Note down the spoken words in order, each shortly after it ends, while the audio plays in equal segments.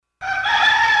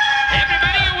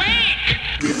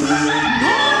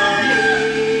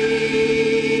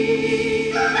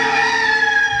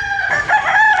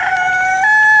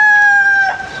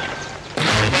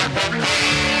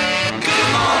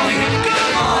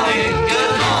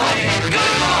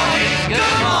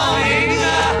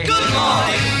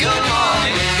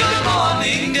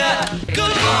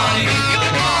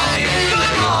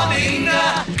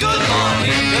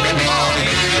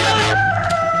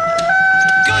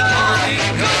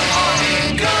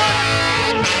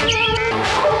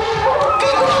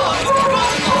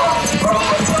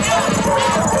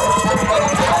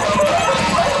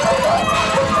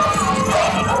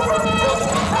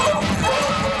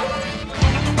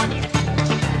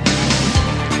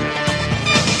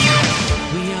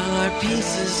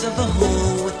parts of the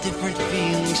whole with different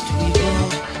feelings to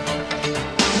evoke.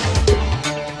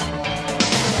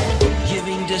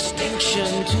 Giving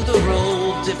distinction to the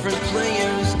role, different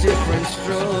players, different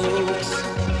strokes.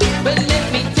 But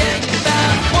let me tell you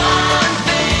about one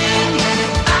thing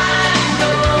I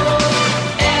know.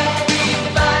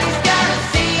 Everybody's got a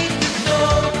seed to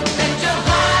sow. Let your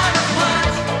heart of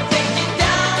hearts take you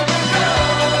down the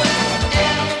road.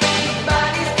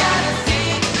 Everybody's got a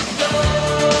seed to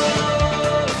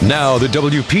sow. Now the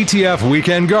WPTF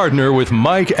Weekend Gardener with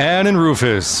Mike, Ann, and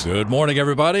Rufus. Good morning,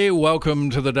 everybody.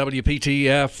 Welcome to the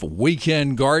WPTF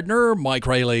Weekend Gardener. Mike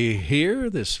Rayleigh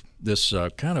here. This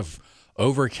kind of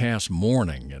overcast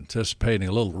morning, anticipating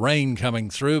a little rain coming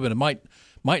through, but it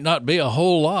might not be a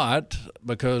whole lot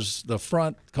because the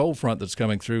cold front that's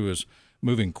coming through is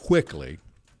moving quickly.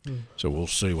 So we'll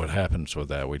see what happens with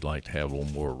that. We'd like to have a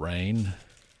little more rain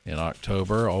in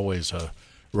October, always a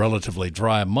relatively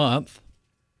dry month,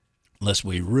 unless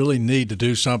we really need to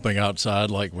do something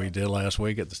outside like we did last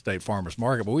week at the State Farmers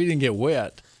Market. But we didn't get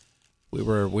wet. We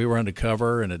were under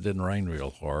cover, and it didn't rain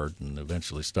real hard, and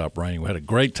eventually stopped raining. We had a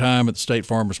great time at the State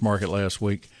Farmers Market last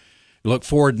week. We look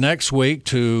forward next week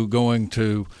to going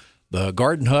to the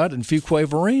Garden Hut in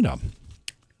Fuquay-Varina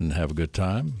and have a good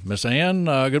time. Miss Ann,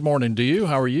 good morning to you.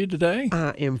 How are you today?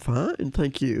 I am fine,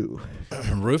 thank you.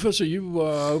 Rufus, are you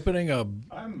opening a...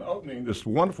 I'm opening this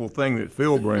wonderful thing that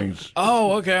Phil brings.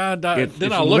 Oh, okay.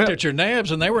 Then I looked at your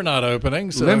nabs, and they were not opening.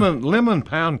 So. Lemon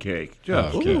pound cake.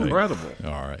 Just incredible.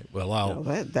 All right. Well,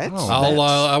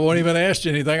 I won't even ask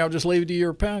you anything. I'll just leave it to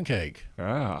your pound cake.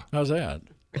 Ah. How's that?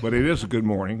 But it is a good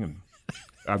morning, and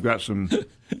I've got some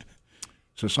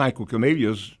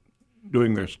cyclocamellias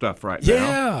doing their stuff right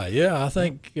now. Yeah. I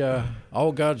think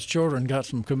all God's children got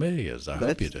some camellias. I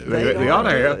hope you do. They ought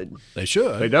to have. They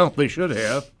should. They don't. They should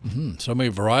have. Mm-hmm. So many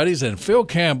varieties. And Phil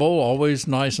Campbell, always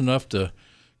nice enough to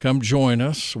come join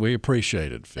us. We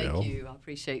appreciate it, Phil. Thank you. I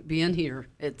appreciate being here.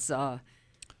 It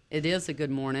is a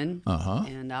good morning.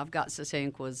 And I've got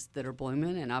sasanquas that are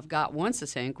blooming, and I've got one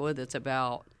sasanqua that's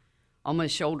about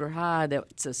almost shoulder high.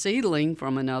 That's a seedling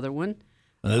from another one.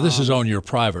 Now, this is on your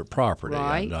private property,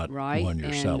 right? Not right. one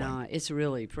you're selling. It's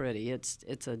really pretty.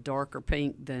 It's a darker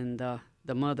pink than the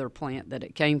mother plant that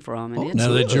it came from. And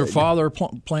now, did your father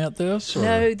plant this? Or?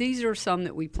 No, these are some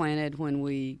that we planted when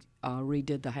we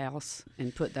redid the house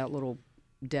and put that little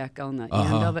deck on the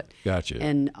end of it. Gotcha.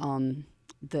 And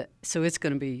so it's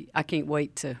going to be. I can't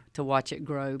wait to watch it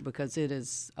grow because it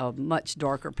is a much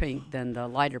darker pink than the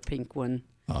lighter pink one.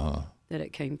 That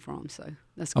it came from, so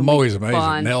that's. I'm always amazed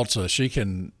fun. at Nelsa.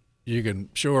 You can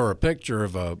show her a picture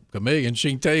of a chameleon.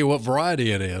 She can tell you what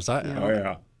variety it is. Oh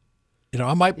yeah. You know,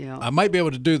 I might be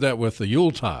able to do that with the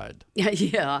Yuletide.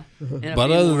 Yeah.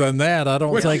 But other than that, I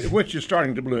don't think. Which is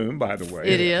starting to bloom, by the way.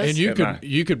 It is. And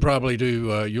you could probably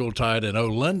do Yuletide in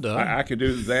Olinda. I could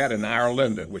do that in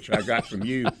Irelinda, which I got from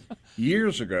you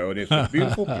years ago, and it's a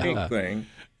beautiful pink thing.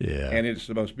 Yeah. And it's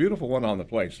the most beautiful one on the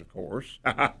place, of course.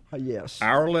 Yes.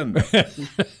 Irelinda.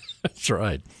 That's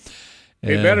right.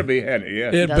 It better be, hadn't it? Yeah.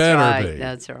 It That's better right. be.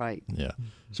 That's right. Yeah.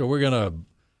 So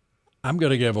I'm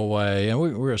gonna give away, and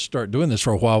we're gonna start doing this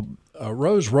for a while.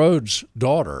 Rose Rhodes'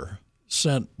 daughter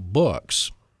sent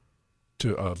books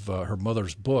of her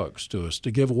mother's books to us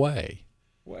to give away.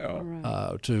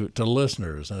 Well, to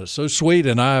listeners, and it's so sweet.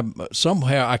 And I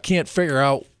can't figure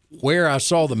out where I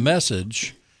saw the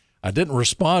message. I didn't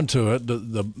respond to it.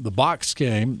 The box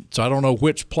came, so I don't know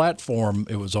which platform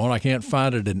it was on. I can't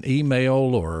find it in email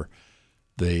or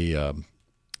the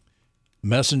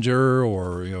Messenger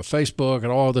or Facebook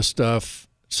and all this stuff.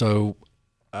 So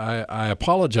I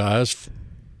apologize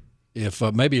if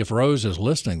Rose is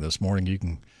listening this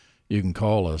morning. You can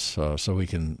call us so we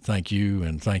can thank you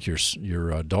and thank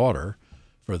your daughter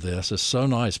for this. It's so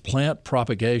nice. Plant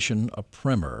Propagation, a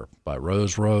primer by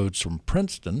Rose Rhodes from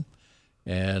Princeton.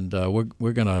 And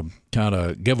we're going to kind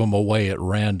of give them away at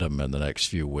random in the next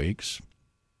few weeks,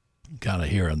 kind of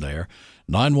here and there.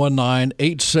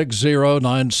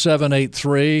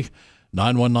 919-860-9783,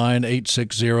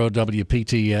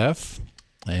 919-860-WPTF.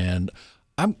 And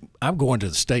I'm going to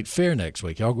the State Fair next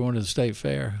week. Y'all going to the State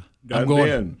Fair? I'm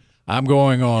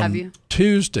going on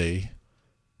Tuesday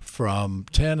from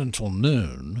 10 until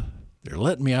noon. They're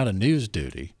letting me out of news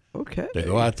duty. Okay. To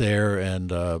go out there,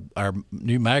 and our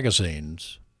new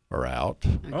magazines are out.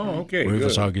 Oh, okay.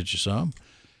 Rufus, good. I'll get you some.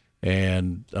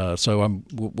 And so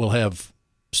we'll have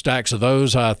stacks of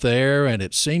those out there, and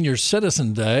it's Senior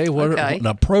Citizen Day. What an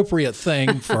appropriate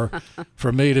thing for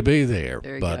me to be there.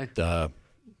 But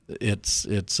it's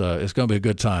going to be a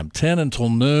good time. 10 until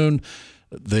noon.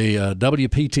 The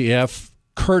WPTF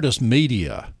Curtis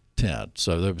Media tent.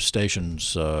 So the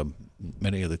stations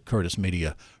many of the Curtis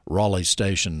Media Raleigh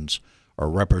stations are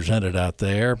represented out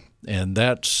there, and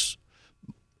that's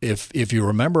if you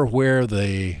remember where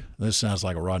this sounds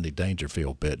like a Rodney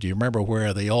Dangerfield bit. Do you remember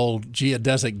where the old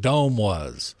geodesic dome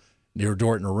was near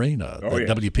Dorton Arena that yes.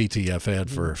 WPTF had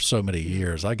for so many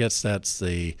years? I guess that's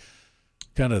the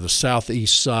kind of the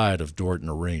southeast side of Dorton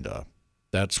Arena.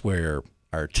 That's where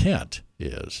our tent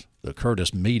is, the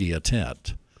Curtis Media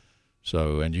tent.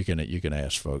 So, and you can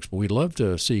ask folks, but we'd love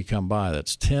to see you come by.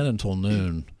 That's 10 until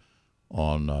noon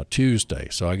on Tuesday.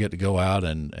 So I get to go out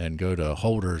and go to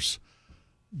Holder's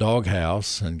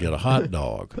Doghouse and get a hot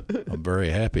dog. I'm very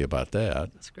happy about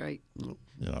that. That's great.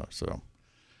 So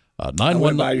I went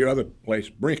 919. by your other place,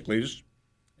 Brinkley's,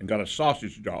 and got a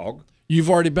sausage dog. You've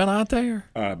already been out there?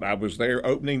 I was there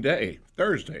opening day,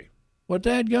 Thursday. Well,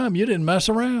 dadgum, you didn't mess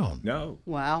around. No,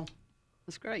 Wow.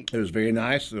 That's great. it was very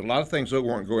nice. A lot of things that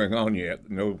weren't going on yet.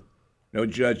 No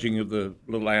judging of the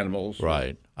little animals.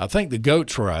 Right. I think the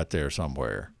goats were out there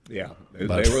somewhere. Yeah, they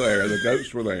were there. The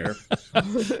goats were there, and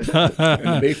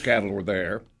the beef cattle were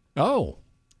there. Oh.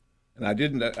 And I've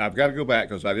got to go back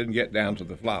because I didn't get down to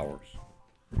the flowers.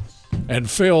 And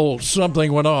Phil,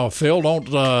 something went off. Phil, don't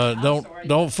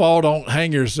fall. Don't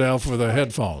hang yourself with the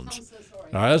headphones. I'm so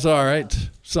sorry. All right, that's all right.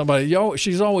 Somebody,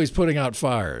 she's always putting out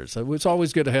fires. It's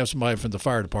always good to have somebody from the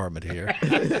fire department here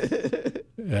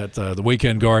at the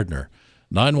Weekend Gardener.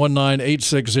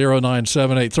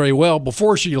 919-860-9783. Well,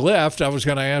 before she left, I was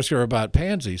going to ask her about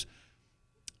pansies.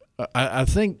 I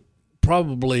think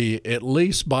probably at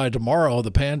least by tomorrow,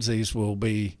 the pansies will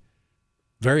be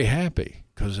very happy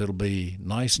because it'll be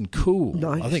nice and cool.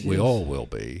 Nice, I think we yes. all will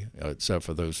be, except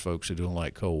for those folks who don't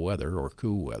like cold weather or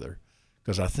cool weather.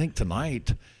 Because I think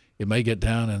tonight it may get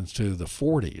down into the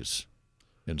 40s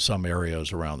in some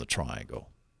areas around the Triangle.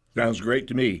 Sounds great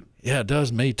to me. Yeah, it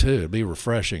does me too. It'll be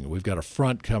refreshing. We've got a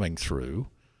front coming through,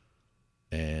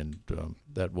 and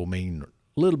that will mean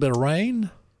a little bit of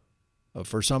rain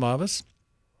for some of us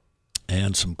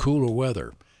and some cooler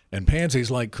weather. And pansies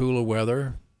like cooler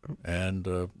weather and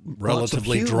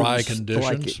relatively dry conditions.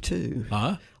 Like it too.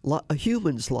 Huh?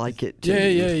 Humans like it too.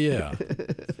 Yeah.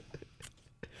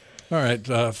 All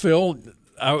right, Phil.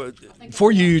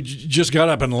 Before you just got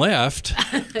up and left,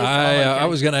 I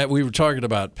was gonna. We were talking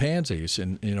about pansies,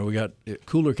 and we got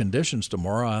cooler conditions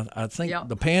tomorrow. I think Yep.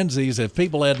 the pansies, if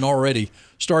people hadn't already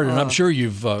started, and I'm sure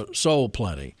you've sold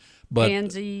plenty, but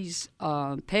Pansies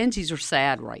are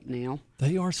sad right now.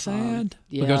 they are sad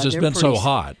Yeah, because it's they're been so pretty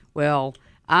hot. Well,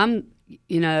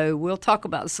 we'll talk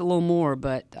about this a little more,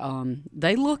 but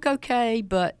they look okay,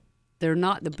 but they're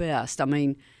not the best. I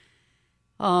mean,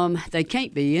 they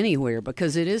can't be anywhere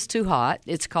because it is too hot.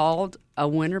 It's called a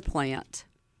winter plant,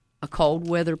 a cold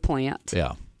weather plant,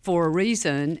 Yeah. for a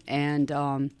reason. And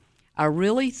I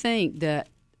really think that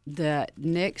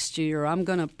next year I'm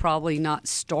going to probably not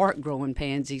start growing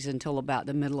pansies until about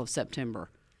the middle of September.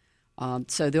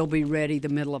 So they'll be ready the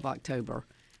middle of October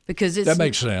because That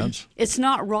makes sense. It's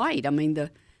not right. I mean, the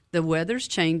weather's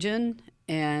changing,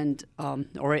 and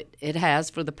or it has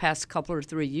for the past couple or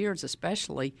 3 years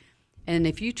especially. And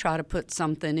if you try to put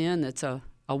something in that's a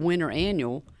winter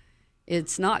annual,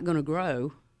 it's not going to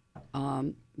grow,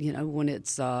 when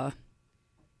it's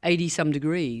 80-some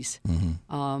degrees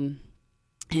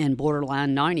and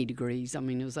borderline 90 degrees. I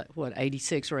mean, it was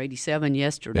 86 or 87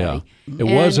 yesterday. Yeah. It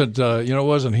wasn't, it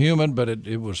wasn't humid, but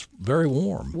it was very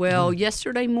warm. Well,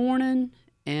 yesterday morning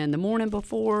and the morning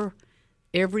before,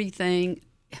 everything.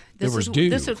 was dew.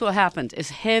 This is what happens.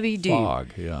 It's heavy dew. Fog,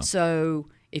 yeah. So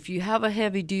if you have a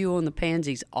heavy dew on the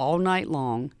pansies all night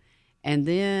long, and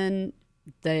then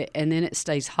it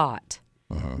stays hot,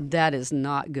 that is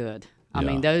not good. I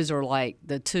mean, those are like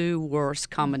the two worst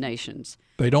combinations.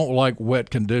 They don't like wet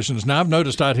conditions. Now, I've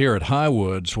noticed out here at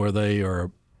Highwoods where they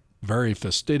are very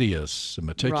fastidious and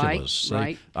meticulous.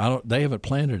 Right. They haven't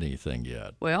planted anything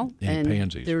yet. Well, Any and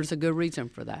pansies. there's a good reason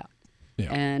for that.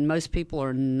 Yeah. And most people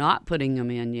are not putting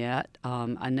them in yet.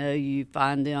 I know you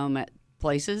find them at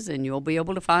places, and you'll be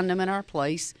able to find them in our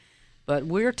place. But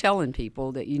we're telling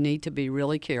people that you need to be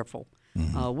really careful.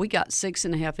 We got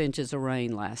 6.5 inches of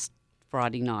rain last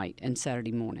Friday night and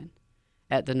Saturday morning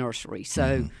at the nursery.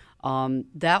 So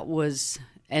that was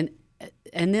and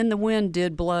then the wind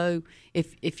did blow.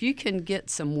 If you can get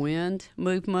some wind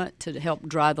movement to help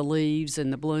dry the leaves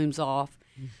and the blooms off,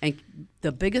 and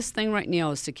the biggest thing right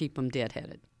now is to keep them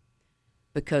deadheaded,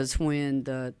 because when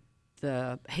the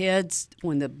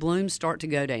blooms start to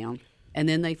go down and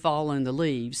then they fall in the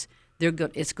leaves,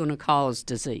 it's going to cause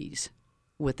disease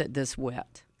with it this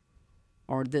wet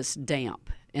or this damp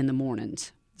in the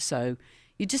mornings. So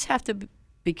you just have to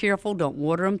be careful. Don't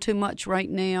water them too much right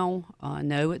now. I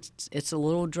know it's a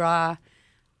little dry,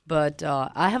 but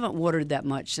I haven't watered that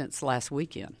much since last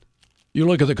weekend. You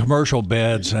look at the commercial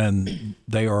beds, and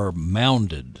they are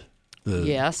mounded.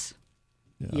 Yes.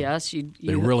 Yeah. Yes.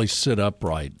 They really sit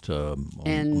upright on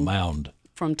a mound.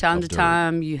 From time to dirt.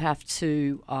 time, you have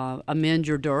to amend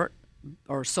your dirt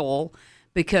or soil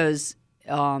because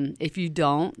if you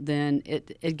don't, then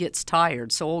it gets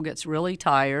tired. Soil gets really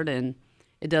tired, and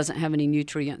it doesn't have any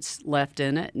nutrients left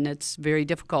in it, and it's very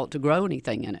difficult to grow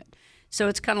anything in it. So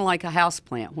it's kind of like a house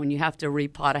plant when you have to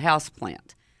repot a house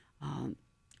plant.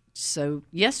 So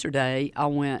yesterday, I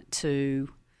went to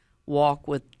walk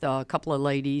with a couple of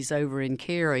ladies over in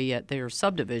Cary at their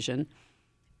subdivision,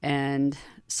 and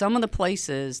some of the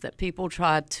places that people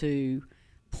tried to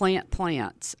plant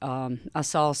plants, I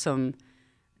saw some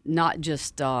not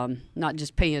just we're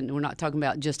not talking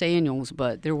about just annuals,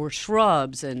 but there were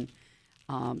shrubs and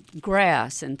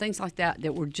grass and things like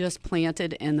that were just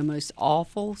planted in the most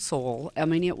awful soil. I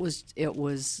mean, it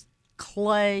was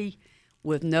clay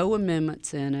with no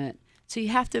amendments in it. So you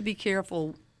have to be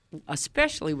careful,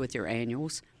 especially with your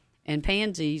annuals and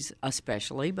pansies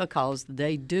especially, because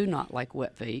they do not like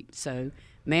wet feet. So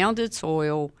mounded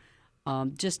soil,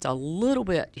 just a little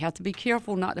bit. You have to be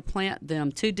careful not to plant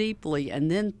them too deeply and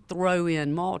then throw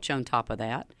in mulch on top of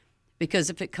that,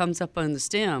 because if it comes up on the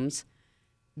stems,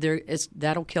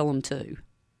 that'll kill them too.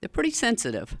 They're pretty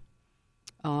sensitive.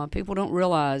 People don't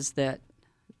realize that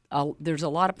there's a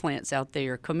lot of plants out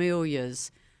there,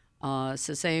 camellias,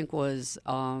 sasanquas,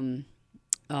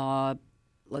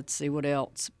 let's see what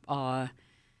else.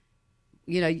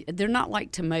 They're not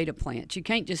like tomato plants. You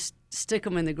can't just stick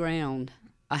them in the ground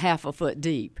a half a foot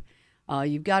deep.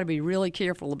 You've got to be really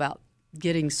careful about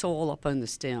getting soil up on the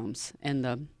stems and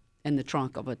the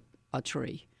trunk of a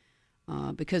tree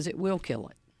because it will kill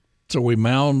it. So we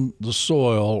mound the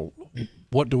soil.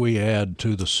 What do we add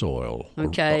to the soil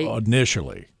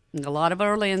initially? A lot of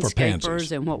our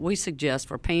landscapers and what we suggest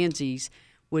for pansies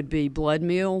would be blood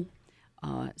meal.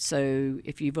 So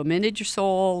if you've amended your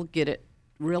soil, get it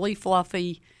really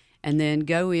fluffy, and then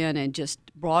go in and just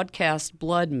broadcast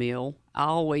blood meal. I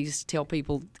always tell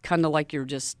people kind of like you're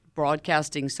just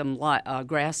broadcasting some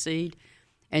grass seed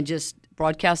and just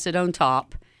broadcast it on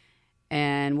top.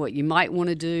 And what you might want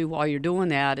to do while you're doing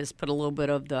that is put a little bit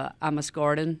of the Imus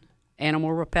Garden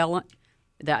animal repellent.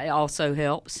 That also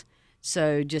helps.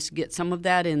 So just get some of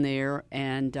that in there,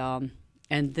 and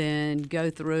then go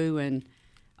through and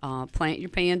plant your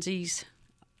pansies.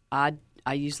 I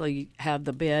usually have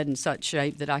the bed in such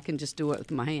shape that I can just do it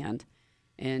with my hand,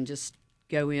 and just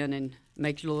go in and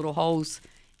make your little holes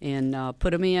and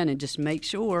put them in, and just make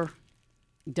sure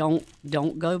don't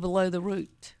go below the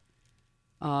root,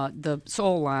 the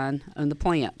soil line on the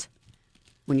plant.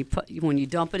 When you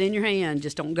dump it in your hand,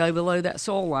 just don't go below that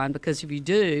soil line, because if you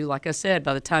do, like I said,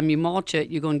 by the time you mulch it,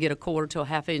 you're going to get a quarter to a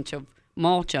half inch of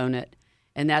mulch on it,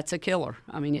 and that's a killer.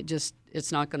 I mean,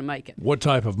 it's not going to make it. What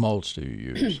type of mulch do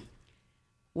you use?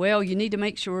 Well, you need to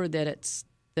make sure that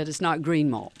it's not green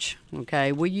mulch.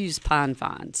 Okay, we use pine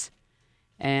fines,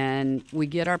 and we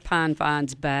get our pine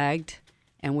fines bagged,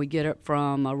 and we get it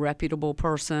from a reputable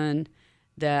person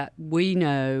that we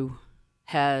know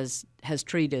has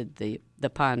treated the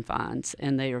pine fines,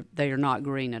 and they are not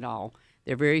green at all.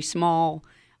 They're very small.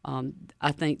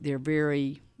 I think they're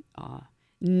very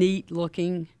neat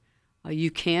looking.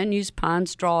 You can use pine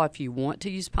straw if you want to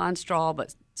use pine straw,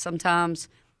 but sometimes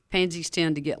pansies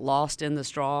tend to get lost in the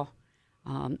straw.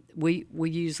 We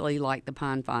usually like the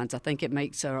pine fines. I think it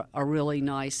makes a really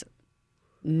nice,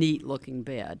 neat looking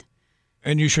bed.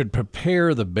 And you should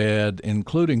prepare the bed,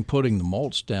 including putting the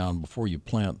mulch down before you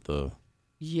plant the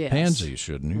pansies,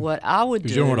 shouldn't you? What I would do...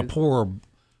 Because you don't want to pour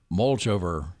mulch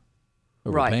over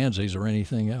right. pansies or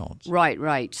anything else.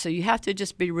 Right. So you have to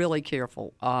just be really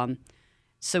careful. One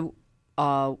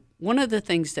of the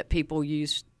things that people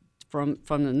use from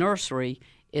the nursery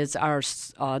is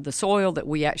the soil that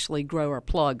we actually grow our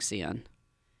plugs in,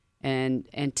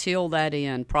 and till that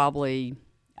in probably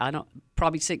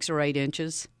 6 or 8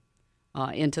 inches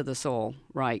into the soil,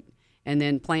 right, and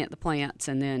then plant the plants,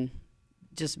 and then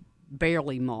just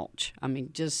barely mulch. I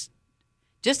mean, just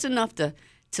enough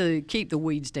to keep the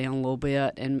weeds down a little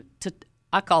bit, and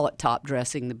I call it top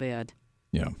dressing the bed.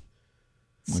 Yeah.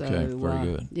 Okay. Very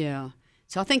good. Yeah.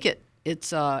 So I think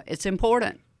it's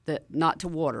important that not to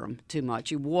water them too much.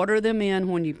 You water them in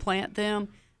when you plant them,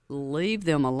 leave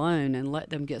them alone, and let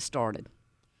them get started.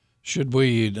 Should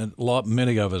we?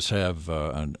 Many of us have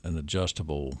an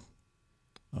adjustable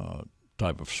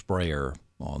type of sprayer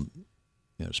on,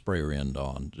 sprayer end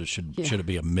on. Should it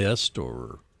be a mist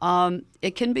or?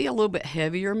 It can be a little bit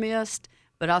heavier mist,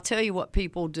 But I'll tell you what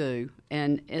people do,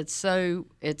 and it's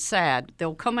sad.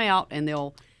 They'll come out and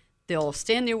they'll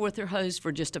stand there with their hose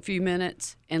for just a few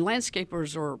minutes, and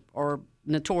landscapers are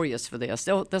notorious for this.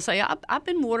 They'll say, I've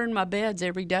been watering my beds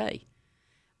every day.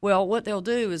 Well, what they'll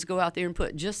do is go out there and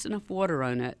put just enough water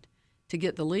on it to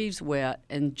get the leaves wet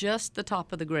and just the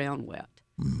top of the ground wet.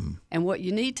 Mm-hmm. And what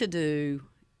you need to do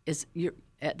is,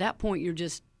 at that point, you're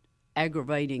just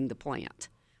aggravating the plant.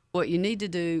 What you need to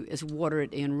do is water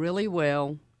it in really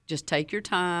well. Just take your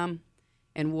time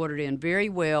and water it in very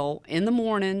well in the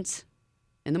mornings.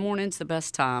 In the morning's the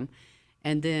best time.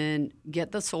 And then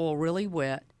get the soil really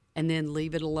wet and then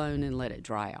leave it alone and let it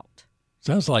dry out.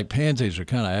 Sounds like pansies are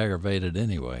kind of aggravated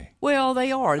anyway. Well,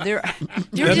 they are. They're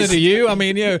Doesn't it to you? I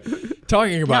mean,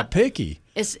 talking about picky.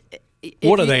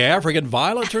 What are they, African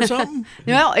violets or something?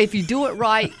 Well, if you do it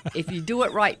right,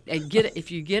 and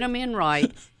if you get them in right,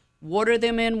 water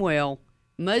them in well.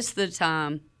 Most of the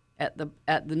time at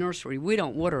the nursery, we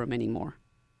don't water them anymore.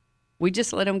 We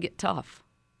just let them get tough.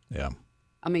 Yeah.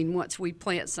 I mean, once we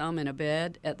plant some in a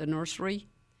bed at the nursery,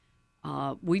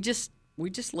 we just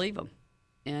leave them,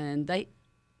 and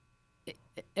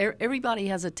everybody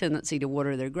has a tendency to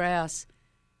water their grass,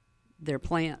 their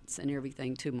plants, and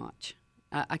everything too much.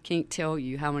 I can't tell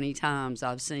you how many times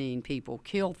I've seen people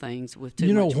kill things with too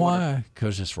much water. You know why?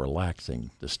 Because it's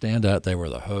relaxing to stand out there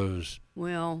with a hose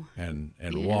and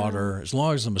water. As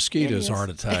long as the mosquitoes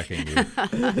aren't attacking you,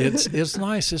 it's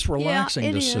nice. It's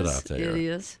relaxing to sit out there. It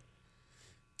is.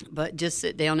 But just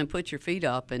sit down and put your feet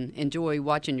up and enjoy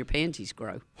watching your pansies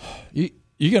grow. You're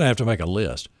going to have to make a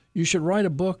list. You should write a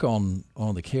book on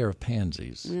the care of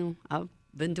pansies. Well, I've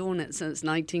been doing it since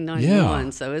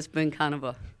 1991, so it's been kind of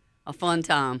a fun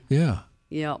time. Yeah.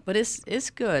 Yeah, but it's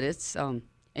good. It's and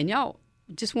y'all,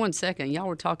 just 1 second, y'all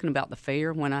were talking about the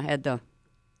fair when I had the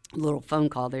little phone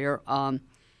call there.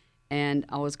 And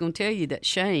I was going to tell you that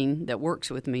Shane, that works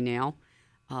with me now,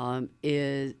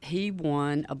 he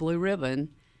won a blue ribbon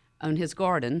on his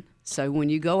garden. So when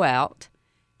you go out,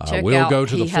 we'll go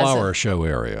to the flower show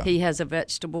area. He has a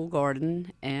vegetable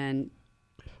garden, and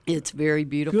it's very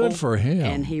beautiful. Good for him.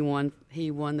 And he won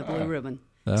the blue ribbon.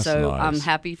 That's so nice. I'm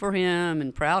happy for him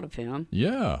and proud of him.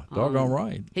 Yeah, doggone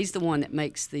right. He's the one that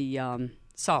makes the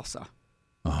salsa.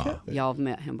 Uh-huh. Y'all have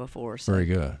met him before. So. Very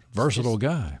good. Versatile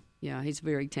guy. Yeah, he's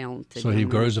very talented. So he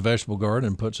grows a vegetable garden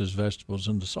and puts his vegetables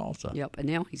into salsa. Yep, and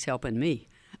now he's helping me.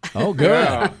 Oh,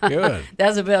 good, good.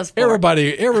 That's the best part.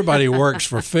 Everybody works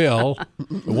for Phil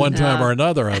one time or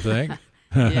another, I think.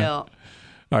 Yeah.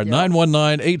 All right,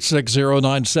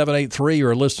 919-860-9783.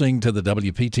 You're listening to the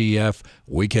WPTF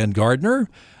Weekend Gardener.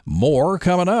 More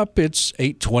coming up. It's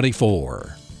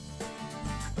 8:24.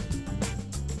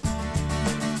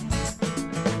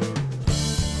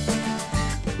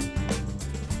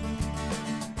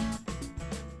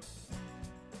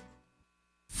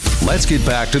 Let's get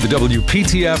back to the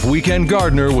WPTF Weekend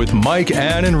Gardener with Mike,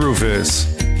 Ann, and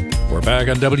Rufus. We're back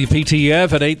on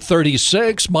WPTF at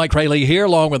 8:36. Mike Rayleigh here,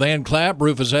 along with Ann Clapp,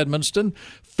 Rufus Edmonston.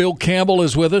 Phil Campbell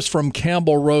is with us from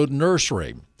Campbell Road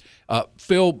Nursery.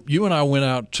 Phil, you and I went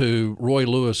out to Roy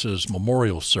Lewis's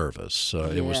memorial service.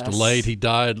 It was delayed. He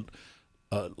died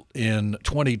in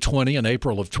 2020, in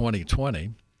April of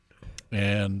 2020.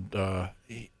 And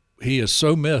he is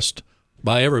so missed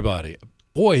by everybody.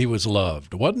 Boy, he was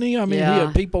loved, wasn't he? I mean, he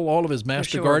had people, all of his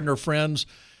Master Gardener friends,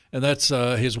 and that's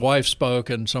his wife spoke,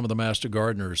 and some of the Master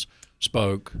Gardeners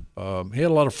spoke. He had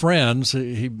a lot of friends.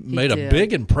 He made a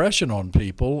big impression on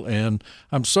people, and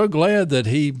I'm so glad that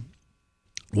he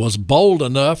was bold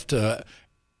enough to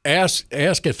ask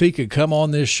if he could come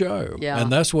on this show. Yeah.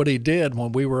 And that's what he did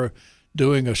when we were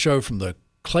doing a show from the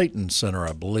Clayton Center,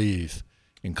 I believe,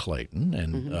 in Clayton,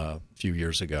 and a few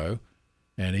years ago.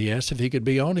 And he asked if he could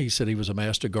be on. He said he was a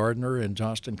Master Gardener in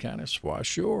Johnston County. Why,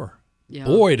 sure. Yeah.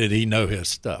 Boy, did he know his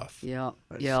stuff. Yeah,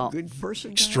 That's a good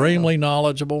person. Extremely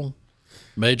knowledgeable.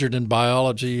 Majored in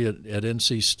biology at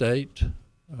NC State,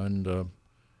 and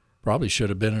probably should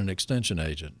have been an extension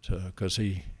agent because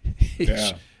he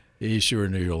sure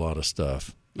knew a lot of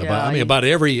stuff about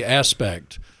every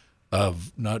aspect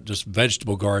of not just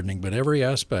vegetable gardening, but every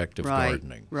aspect of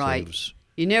gardening. Right. So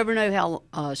you never know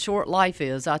how short life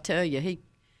is. I tell you, he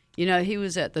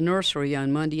was at the nursery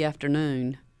on Monday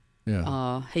afternoon.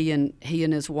 Yeah. He and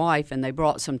his wife, and they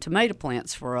brought some tomato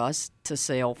plants for us to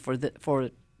sell for the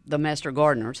Master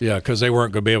Gardeners. Yeah, because they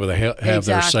weren't going to be able to have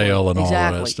their sale and all of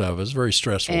that stuff. It was a very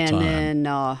stressful time.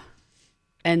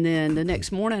 And then the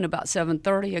next morning about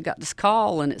 7:30, I got this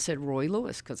call, and it said Roy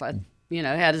Lewis because I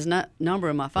had his number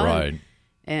in my phone. Right.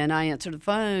 And I answered the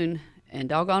phone, and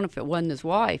doggone if it wasn't his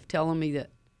wife telling me that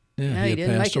he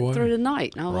didn't make it away through the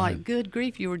night. And I'm like, good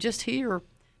grief, you were just here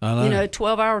I know.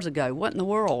 12 hours ago. What in the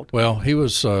world? Well, he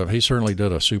was. He certainly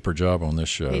did a super job on this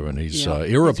show, and he's he's a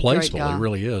great irreplaceable. He guy.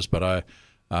 really is. But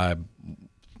I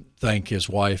thank his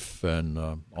wife and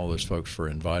all those folks for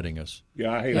inviting us.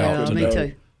 Yeah, I hate Yeah, out to me know.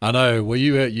 too. I know. Well,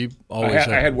 you always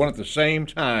I had one at the same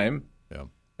time. Yeah.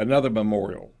 Another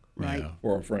memorial Right.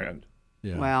 for a friend.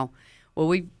 Yeah. Wow. Well,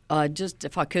 we just,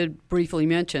 if I could briefly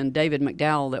mention, David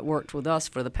McDowell that worked with us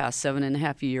for the past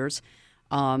 7.5 years,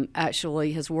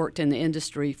 actually has worked in the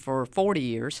industry for 40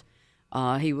 years.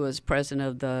 He was president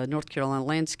of the North Carolina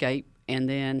Landscape, and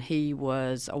then he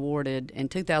was awarded in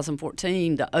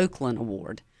 2014 the Oakland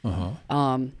Award.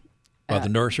 By the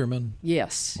nurseryman.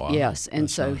 Yes, Wow, yes, and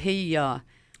that's so nice.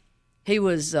 he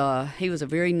was a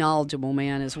very knowledgeable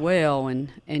man as well, and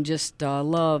just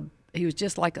loved. He was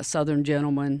just like a Southern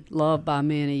gentleman, loved by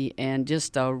many, and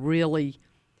just really,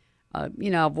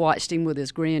 I've watched him with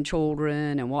his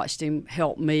grandchildren and watched him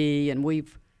help me, and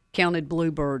we've counted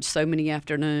bluebirds so many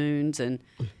afternoons, and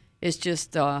it's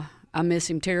just I miss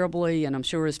him terribly, and I'm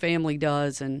sure his family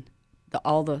does, and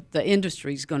the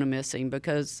industry's going to miss him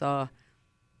because.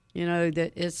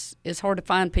 That it's hard to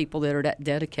find people that are that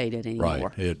dedicated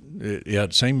anymore. Right.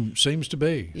 It seems to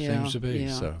be. Yeah, Seems to be.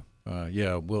 yeah. So,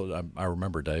 well, I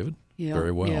remember David Yeah,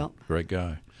 very well. yeah. Great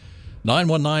guy.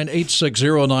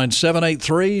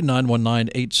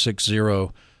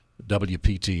 919-860-9783,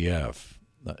 919-860-WPTF.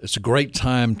 It's a great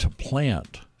time to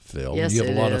plant, Phil. Yes, you have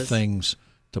it a lot of is. things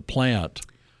to plant.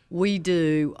 We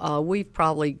do. We've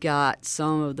probably got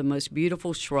some of the most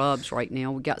beautiful shrubs right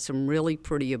now. We've got some really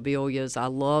pretty abelias. I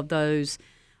love those,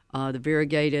 the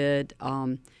variegated.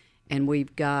 And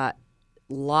we've got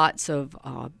lots of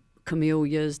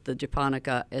camellias, the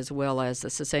japonica, as well as the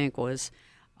sasanquas.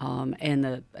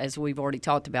 As we've already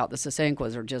talked about, the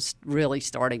sasanquas are just really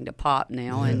starting to pop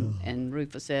now. And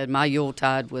Rufus said my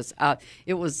Yuletide was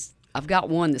I've got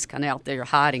one that's kind of out there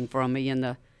hiding from me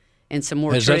in some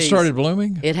more Has trees. that started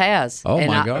blooming? It has. Oh, And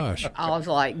my gosh. I was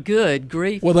like, good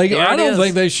grief. Well, there I it don't is.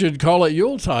 think they should call it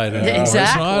Yuletide anymore.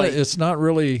 Exactly. It's not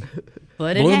really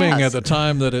But it blooming has. at the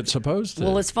time that it's supposed to.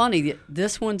 Well, it's funny.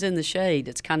 This one's in the shade.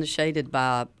 It's kind of shaded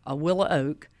by a willow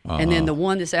oak. And then the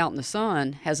one that's out in the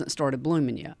sun hasn't started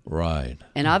blooming yet. Right.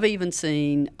 And I've even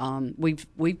seen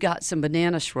we've got some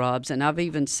banana shrubs, and I've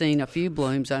even seen a few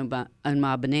blooms on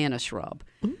my banana shrub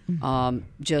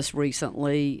just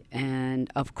recently. And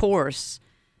of course,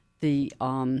 the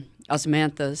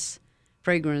osmanthus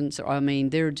fragrance. I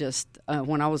mean, they're just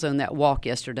when I was on that walk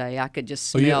yesterday, I could just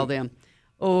smell them.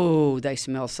 Oh, they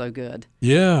smell so good.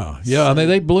 Yeah. I mean,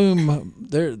 they bloom.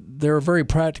 They're a very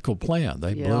practical plant.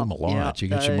 They Yeah, bloom a lot. yeah, You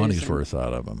get your money's those worth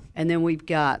out of them. And then we've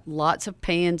got lots of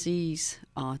pansies,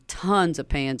 tons of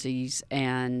pansies,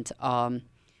 and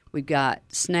we've got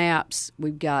snaps.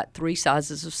 We've got 3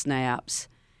 sizes of snaps,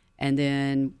 and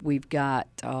then we've got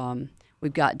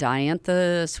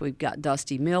dianthus. We've got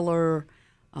Dusty Miller.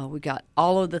 We've got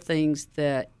all of the things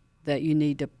that you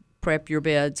need to prep your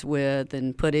beds with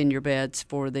and put in your beds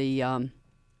for the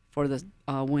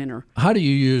winter. How do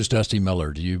you use Dusty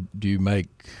Miller? Do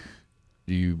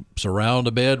you surround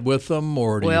a bed with them,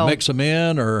 or do you mix them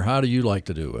in, or how do you like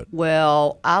to do it?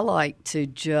 Well, I like to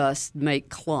just make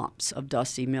clumps of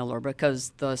Dusty Miller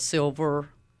because the silver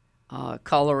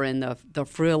color and the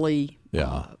frilly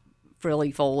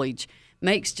foliage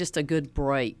makes just a good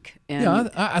break.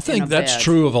 I think that's bed.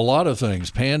 true of a lot of things.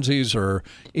 Pansies or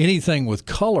anything with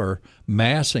color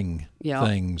massing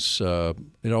things,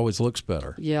 it always looks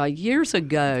better. Yeah, years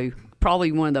ago,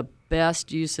 probably one of the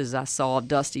best uses I saw of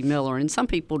Dusty Miller, and some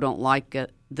people don't like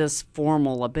this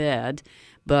formal a bed,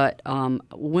 but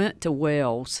went to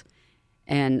Wales,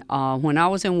 and when I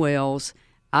was in Wales,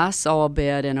 I saw a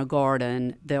bed in a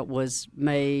garden that was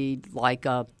made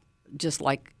just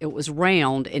like it was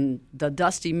round, and the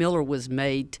Dusty Miller was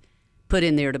put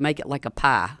in there to make it like a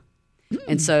pie.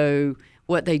 And so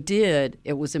what they did,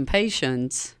 it was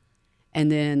impatiens,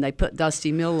 and then they put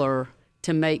Dusty Miller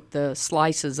to make the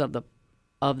slices of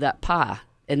that pie,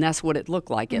 and that's what it looked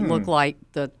like. It looked like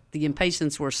the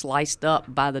impatiens were sliced up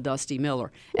by the Dusty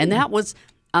Miller, and that was.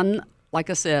 Like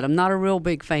I said, I'm not a real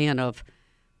big fan of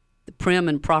the prim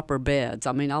and proper beds.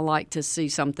 I mean, I like to see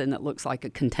something that looks like a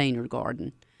container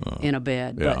garden in a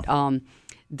bed. Yeah.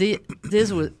 But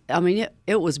this was, I mean,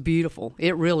 it was beautiful.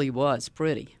 It really was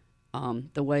pretty.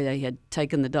 The way they had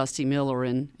taken the Dusty Miller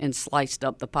and sliced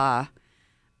up the pie.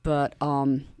 But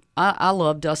I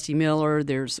love Dusty Miller.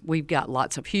 We've got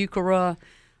lots of heuchera.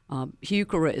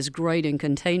 Heuchera is great in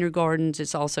container gardens.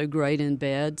 It's also great in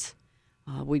beds.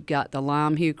 We've got the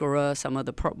lime heuchera, some of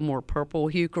the more purple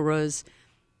heucheras.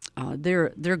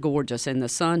 They're gorgeous, and the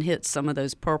sun hits some of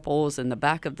those purples, and the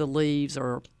back of the leaves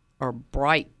are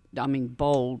bright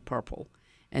bold purple.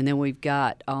 And then we've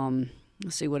got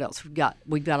let's see what else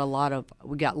we've got a lot of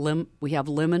we have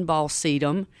lemon ball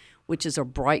sedum, which is a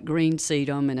bright green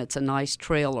sedum, and it's a nice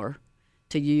trailer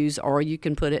to use, or you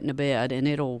can put it in a bed, and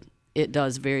it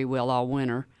does very well all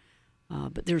winter.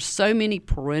 But there's so many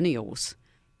perennials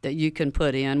that you can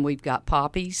put in. We've got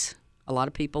poppies. A lot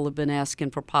of people have been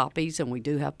asking for poppies, and we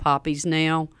do have poppies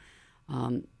now.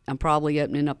 I'm probably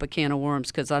opening up a can of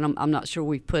worms because I'm not sure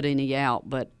we've put any out,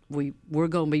 but we're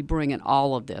going to be bringing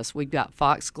all of this. We've got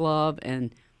foxglove,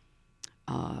 and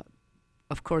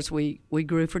of course we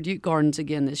grew for Duke Gardens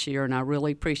again this year, and I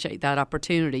really appreciate that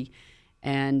opportunity.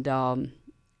 And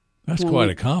that's quite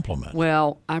a compliment.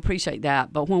 Well, I appreciate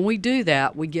that, but when we do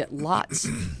that, we get lots.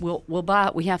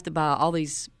 We have to buy all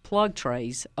these plug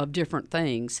trays of different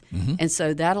things, and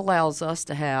so that allows us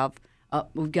to have.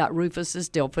 We've got Rufus's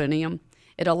delphinium.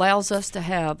 It allows us to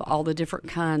have all the different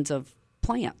kinds of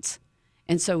plants,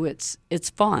 and so it's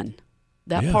fun.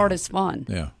 That part is fun.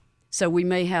 Yeah. So we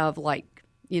may have 5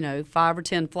 or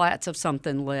 10 flats of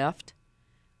something left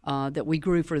that we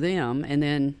grew for them, and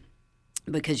then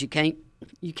because you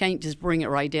can't just bring it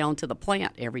right down to the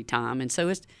plant every time, and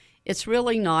so it's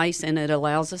really nice, and it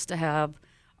allows us to have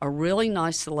a really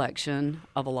nice selection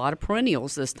of a lot of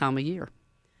perennials this time of year.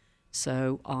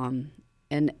 So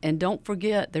and don't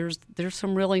forget, there's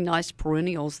some really nice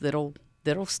perennials that'll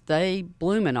stay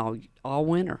blooming all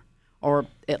winter, or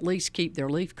at least keep their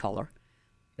leaf color.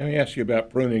 Let me ask you about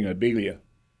pruning abelia.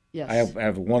 Yes. I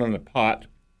have one in a pot,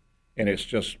 and it's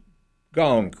just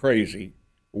gone crazy,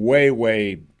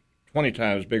 way 20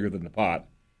 times bigger than the pot.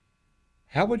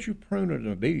 How would you prune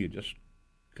an abelia? Just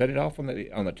cut it off on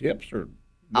the tips, or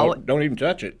don't even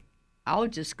touch it? I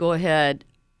would just go ahead.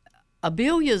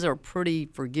 Abelias are pretty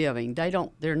forgiving.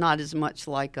 They're not as much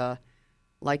like a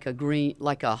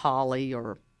holly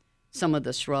or some of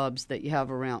the shrubs that you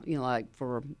have around, like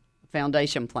for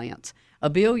foundation plants.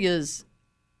 Abelias,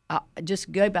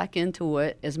 just go back into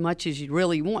it as much as you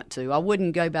really want to. I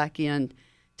wouldn't go back in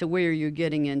to where you're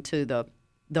getting into the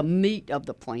meat of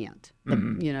the plant,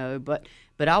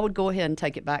 but I would go ahead and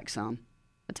take it back some.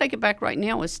 I take it back right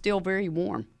now. It's still very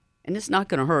warm, and it's not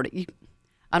going to hurt it.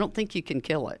 I don't think you can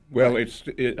kill it. Well, I'm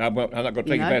not going to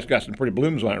take it back. It's got some pretty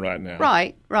blooms on it right now.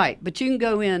 Right. But you can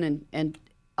go in and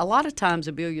a lot of times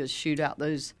abelias shoot out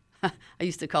those, I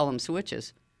used to call them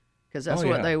switches, because that's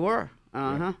what they were.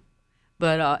 Yeah.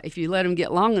 But if you let them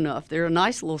get long enough, they're a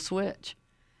nice little switch.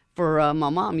 My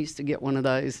mom used to get one of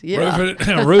those. Yeah.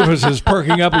 Rufus is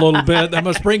perking up a little bit. That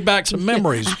must bring back some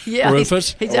memories,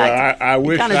 Rufus. I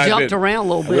wish kind of jumped around a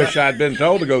little bit. I wish I'd been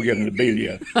told to go get an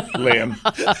abelia limb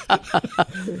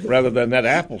rather than that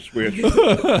apple switch.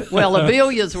 Well,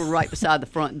 abelias were right beside the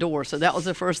front door, so that was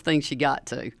the first thing she got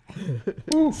to.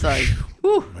 So,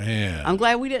 man, I'm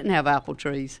glad we didn't have apple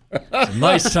trees. It's a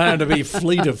nice time to be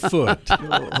fleet of foot.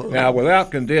 Now, without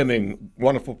condemning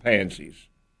wonderful pansies.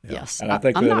 Yes, and I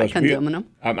think I'm not condemning them.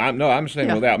 I'm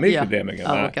saying without me condemning them.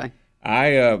 Oh, okay.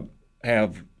 I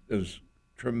have those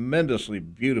tremendously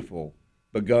beautiful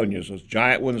begonias, those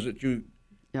giant ones that you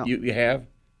have.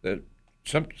 That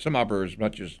some of them are as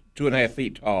much as 2.5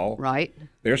 feet tall. Right.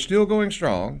 They're still going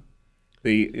strong.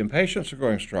 The impatiens are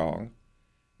going strong,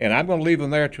 and I'm going to leave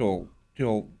them there till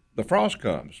the frost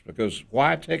comes, because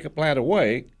why take a plant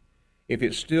away if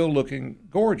it's still looking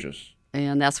gorgeous?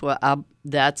 And that's what I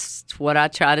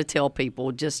try to tell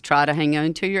people. Just try to hang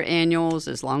on to your annuals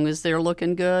as long as they're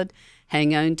looking good.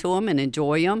 Hang on to them and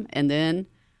enjoy them. And then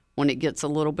when it gets a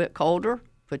little bit colder,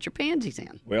 put your pansies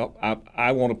in. Well,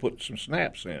 I want to put some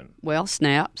snaps in. Well,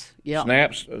 snaps, yeah.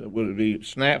 Snaps, would it be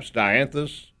snaps,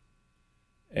 dianthus,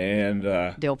 and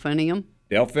delphinium.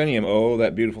 Delphinium, oh,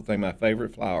 that beautiful thing, my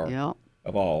favorite flower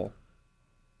of all.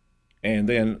 And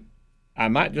then I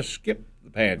might just skip the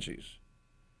pansies.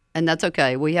 And that's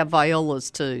okay. We have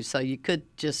violas, too, so you could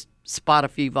just spot a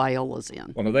few violas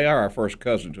in. Well, they are our first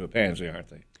cousin to a pansy, aren't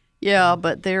they? Yeah,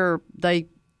 but they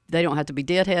don't have to be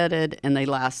deadheaded, and they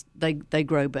last. They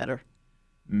grow better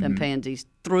than pansies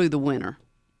through the winter.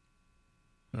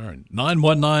 All right,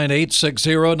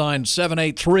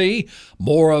 919-860-9783.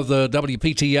 More of the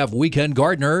WPTF Weekend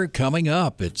Gardener coming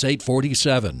up. It's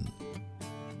 8:47.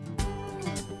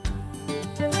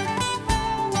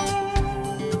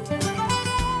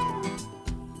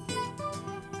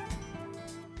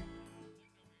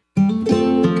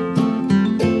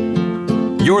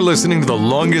 You're listening to the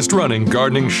longest-running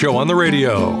gardening show on the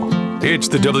radio. It's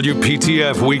the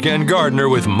WPTF Weekend Gardener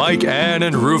with Mike, Ann,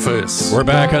 and Rufus. We're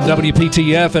back on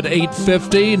WPTF at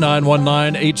 8:50,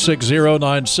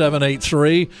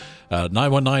 919-860-9783.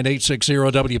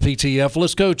 919-860-WPTF.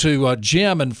 Let's go to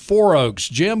Jim in Four Oaks.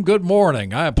 Jim, good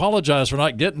morning. I apologize for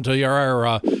not getting to you.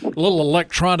 Our little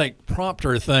electronic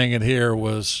prompter thing in here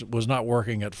was not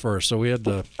working at first, so we had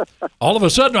to. All of a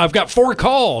sudden, I've got 4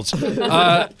 calls.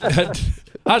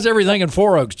 How's everything in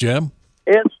Four Oaks, Jim?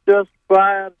 It's just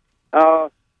fine.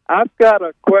 I've got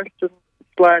a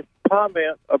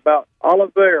question/comment about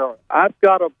aloe vera. I've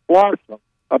got a blossom,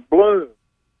 a bloom,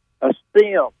 a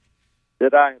stem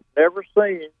that I have never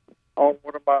seen on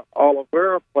one of my aloe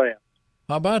vera plants.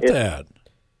 How about that?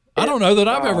 I don't know that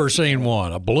I've ever seen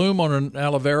one. A bloom on an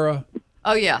aloe vera?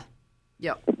 Oh, yeah.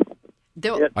 Yep.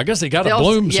 I guess they got to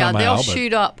bloom somehow. Yeah,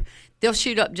 they'll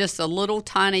shoot up just a little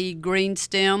tiny green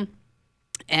stem,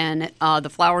 and the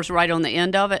flower's right on the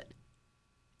end of it.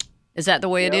 Is that the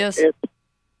way it is?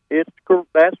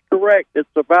 That's correct. It's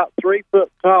about 3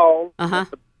 foot tall. Uh-huh.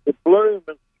 The bloom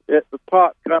is at the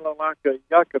top, kind of like a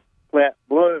yucca plant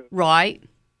bloom. Right.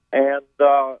 And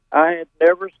I had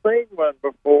never seen one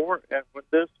before, and when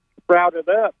this sprouted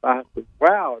up, I said,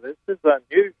 wow, this is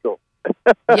unusual.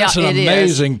 That's an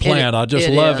amazing plant. I just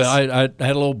love it. Is. I had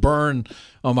a little burn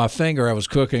on my finger. I was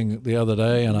cooking the other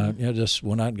day, and I just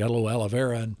went out and got a little aloe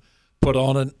vera and put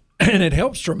on it, and it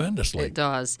helps tremendously. It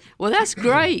does. Well, that's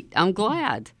great. I'm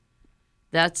glad.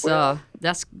 That's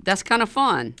kind of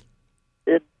fun.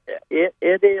 It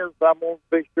is. I'm going to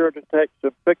be sure to take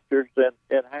some pictures and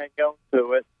hang on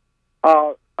to it.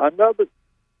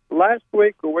 Last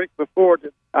week or week before,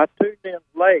 I tuned in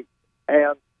late,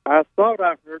 and I thought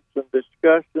I heard some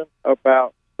discussion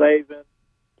about saving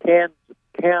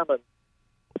cannon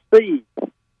seeds.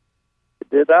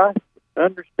 Did I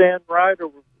understand right,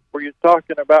 or were you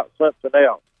talking about something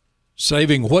else?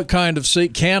 Saving what kind of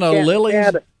seed? Canna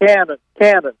lilies? Cannon.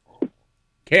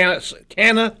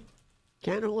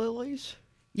 Canna lilies?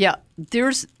 Yeah,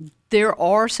 there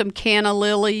are some canna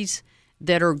lilies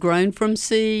that are grown from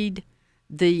seed,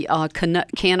 the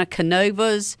canna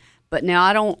canovas, but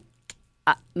now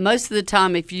most of the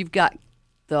time if you've got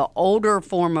the older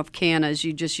form of cannas,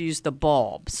 you just use the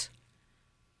bulbs.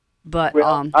 But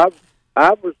I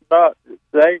was not,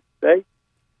 they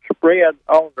spread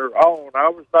on their own. I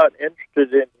was not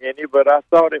interested in any, but I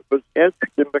thought it was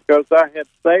interesting because I had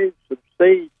saved some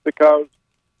seeds because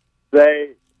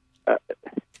they're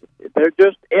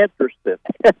just interested.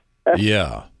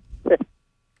 Yeah.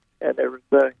 And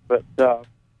everything. But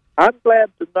I'm glad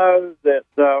to know that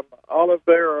aloe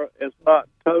vera is not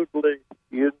totally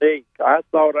unique. I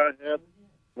thought I had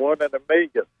one in a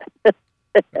million.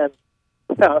 And,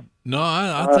 no,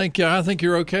 I think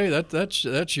you're okay.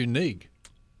 That's unique.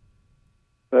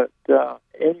 But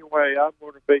anyway, I'm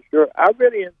going to be sure. I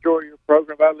really enjoy your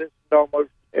program. I listen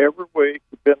almost every week.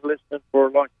 I've been listening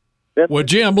for Well,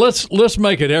 Jim, let's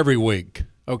make it every week.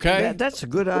 Okay, Yeah, that's a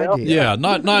good idea. Yeah,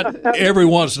 not every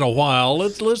once in a while.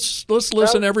 Let's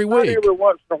listen every week. Not every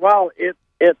once in a while. It's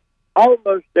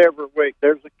almost every week.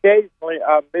 There's occasionally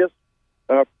I miss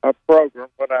a program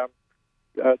when I'm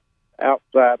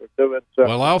outside or doing something.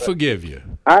 Well, I'll forgive you.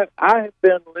 I have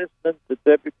been listening to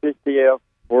WPTF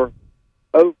for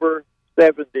over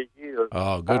 70 years.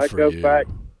 Oh, good for you. Back.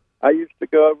 I used to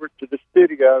go over to the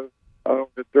studio on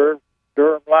the Durham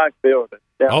Life Building.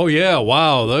 Oh yeah,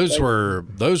 wow! Those were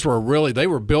really, they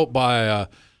were built by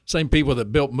same people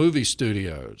that built movie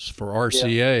studios for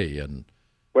RCA and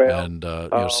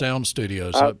sound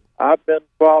studios. I've been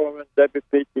following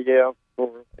WPTF for,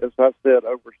 as I said,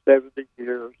 over 70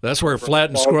 years. That's where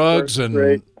Flatt and Scruggs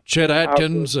and Chet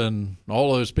Atkins and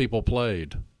all those people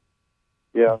played.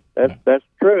 Yeah, that's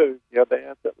true. Yeah, they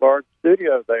have that large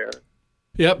studio there.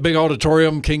 Yep, big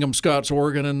auditorium, Kingdom Scots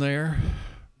organ in there.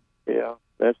 Yeah,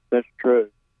 that's true.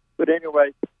 But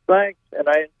anyway, thanks, and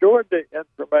I enjoyed the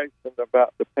information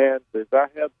about the pansies. I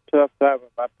had a tough time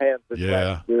with my pansies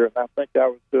last year, and I think I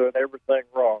was doing everything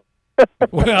wrong.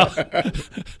 Well,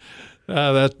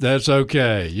 that's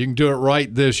okay. You can do it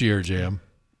right this year, Jim.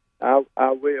 I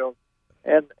will.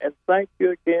 And thank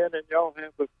you again, and y'all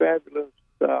have a fabulous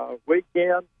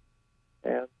weekend.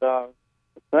 And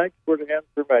thanks for the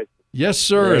information. Yes,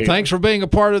 sir. Great. Thanks for being a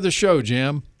part of the show,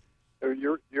 Jim.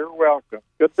 You're welcome.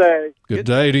 Good day. Good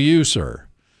day to you, sir.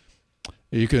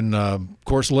 You can, of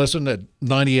course, listen at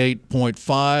 98.5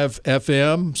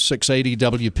 FM,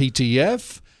 680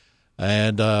 WPTF.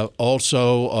 And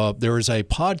also, there is a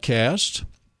podcast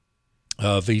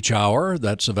of each hour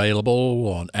that's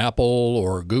available on Apple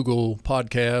or Google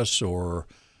Podcasts or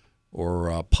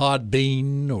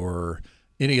Podbean or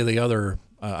any of the other.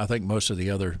 I think most of the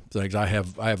other things. I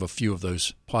have a few of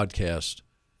those podcast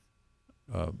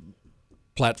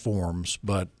platforms,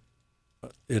 but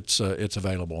it's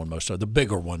available on most of the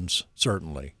bigger ones,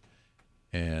 certainly.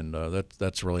 and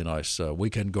that's really nice.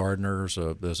 Weekend Gardeners.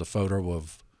 There's a photo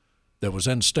that was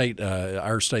in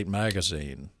our state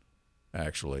magazine.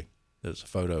 Actually, there's a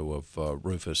photo of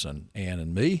Rufus and Ann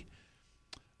and me.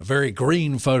 A very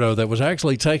green photo that was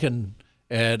actually taken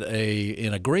in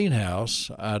a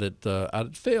greenhouse out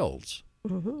at Fields.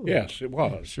 Mm-hmm. Yes, it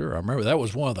was. Sure, I remember that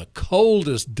was one of the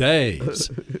coldest days.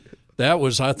 That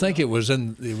was, I think it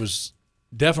was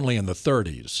definitely in the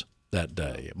 30s that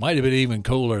day. It might have been even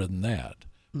cooler than that.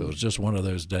 It was just one of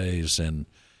those days in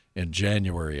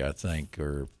January, I think,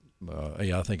 I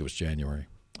think it was January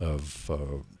of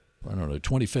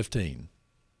 2015.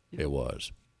 It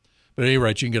was. But at any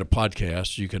rate, you can get a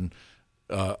podcast. You can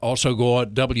also go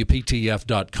at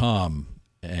WPTF.com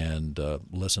and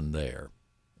listen there.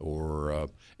 Or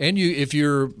if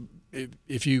you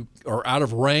are out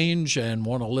of range and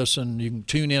want to listen, you can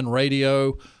tune in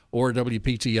radio or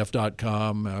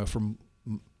WPTF.com from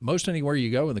most anywhere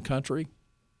you go in the country.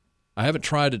 I haven't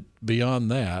tried it beyond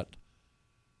that,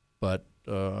 but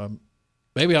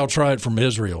maybe I'll try it from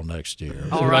Israel next year.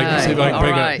 See if I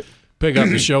can pick up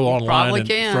the show online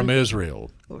from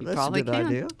Israel. Well, that's a good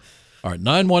idea. All right,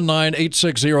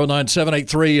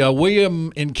 919-860-9783.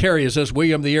 William in Cary. Is this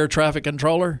William, the air traffic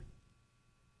controller?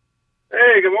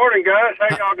 Hey, good morning, guys.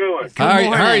 How y'all doing?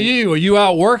 How are you? Are you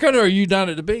out working or are you down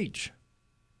at the beach?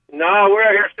 No, we're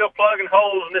out here still plugging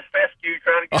holes in this fescue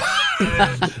trying to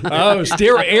get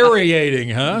still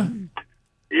aerating, huh?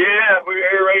 Yeah, we're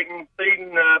aerating,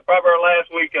 seeding probably our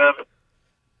last week of it.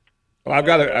 Well, I've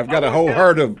got a whole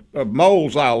herd of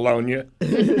moles I'll loan you.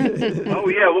 Oh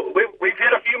yeah, we've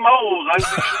hit a few moles.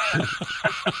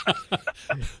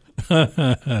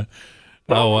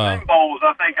 Oh wow! Bowls,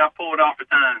 I think I pulled off the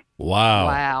time.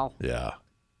 Wow. Yeah.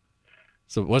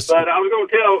 But I was going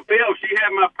to tell Phil she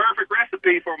had my perfect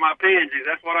recipe for my pansies.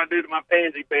 That's what I do to my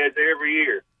pansy beds every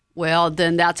year. Well,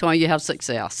 then that's why you have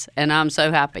success, and I'm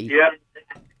so happy. Yeah.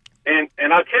 And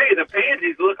I'll tell you, the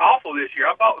pansies look awful this year.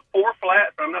 I bought 4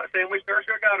 flats. I'm not saying which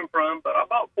nursery I got them from, but I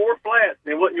bought 4 flats.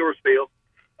 And it wasn't yours, Phil.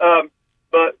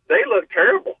 But they look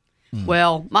terrible.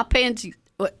 Well, my pansies,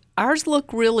 ours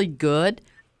look really good.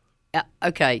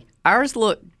 Okay, ours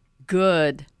look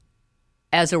good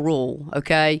as a rule,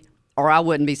 okay, or I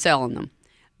wouldn't be selling them.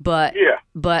 But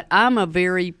I'm a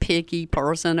very picky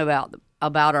person about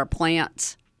our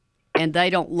plants, and they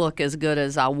don't look as good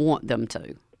as I want them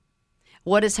to.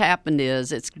 What has happened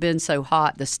is it's been so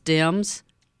hot, the stems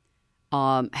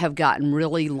have gotten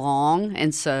really long,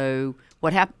 and so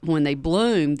what happens when they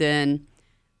bloom, then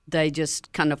they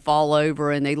just kind of fall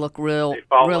over and they look really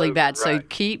bad. Right. So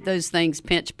keep those things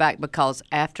pinched back because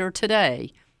after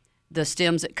today, the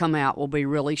stems that come out will be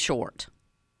really short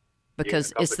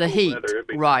because it's the heat.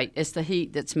 Right. It's the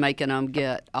heat that's making them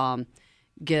get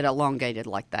elongated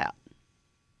like that.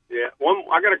 Yeah.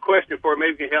 I got a question for you.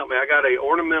 Maybe you can help me. I got a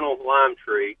ornamental lime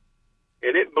tree,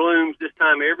 and it blooms this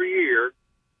time every year,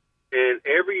 and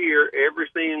every year, every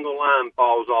single lime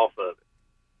falls off of it.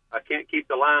 I can't keep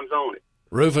the limes on it.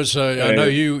 Rufus, I know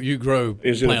you grow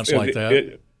plants like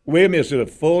that. William, is it a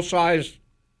full-size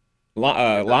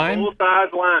lime? A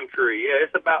full-size lime tree. Yeah,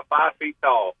 it's about 5 feet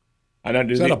tall.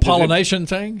 Is that a pollination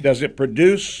thing? Does it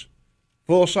produce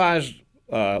full-size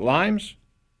limes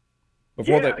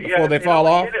before they fall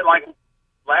off? Did it like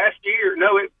last year.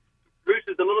 No, it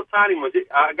produces the little tiny ones.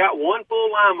 I got 1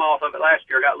 full lime off of it last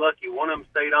year. I got lucky. One of them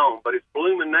stayed on, but it's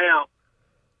blooming now.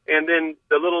 And then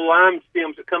the little lime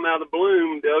stems that come out of the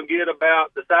bloom, they'll get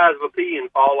about the size of a pea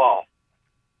and fall off.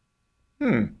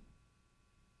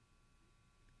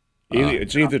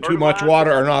 It's either too much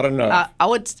water or not enough.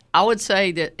 I would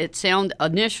say that it sounds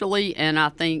initially, and I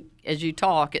think as you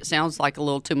talk, it sounds like a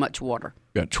little too much water.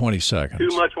 Got 20 seconds.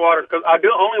 Too much water because I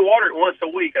do only water it once a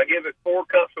week. I give it 4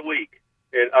 cups a week,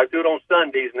 and I do it on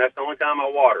Sundays, and that's the only time I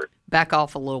water it. Back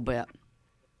off a little bit.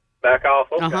 Back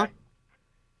off. Okay. Uh-huh.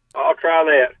 I'll try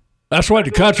that. That's what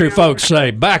the country folks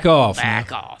say. Back off.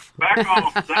 Back off. Back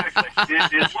off. Exactly.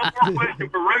 There's one more question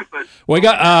for Rufus. We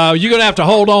got. You're gonna have to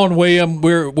hold on, William.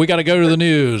 We got to go to the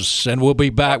news, and we'll be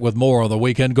back with more of the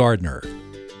Weekend Gardener.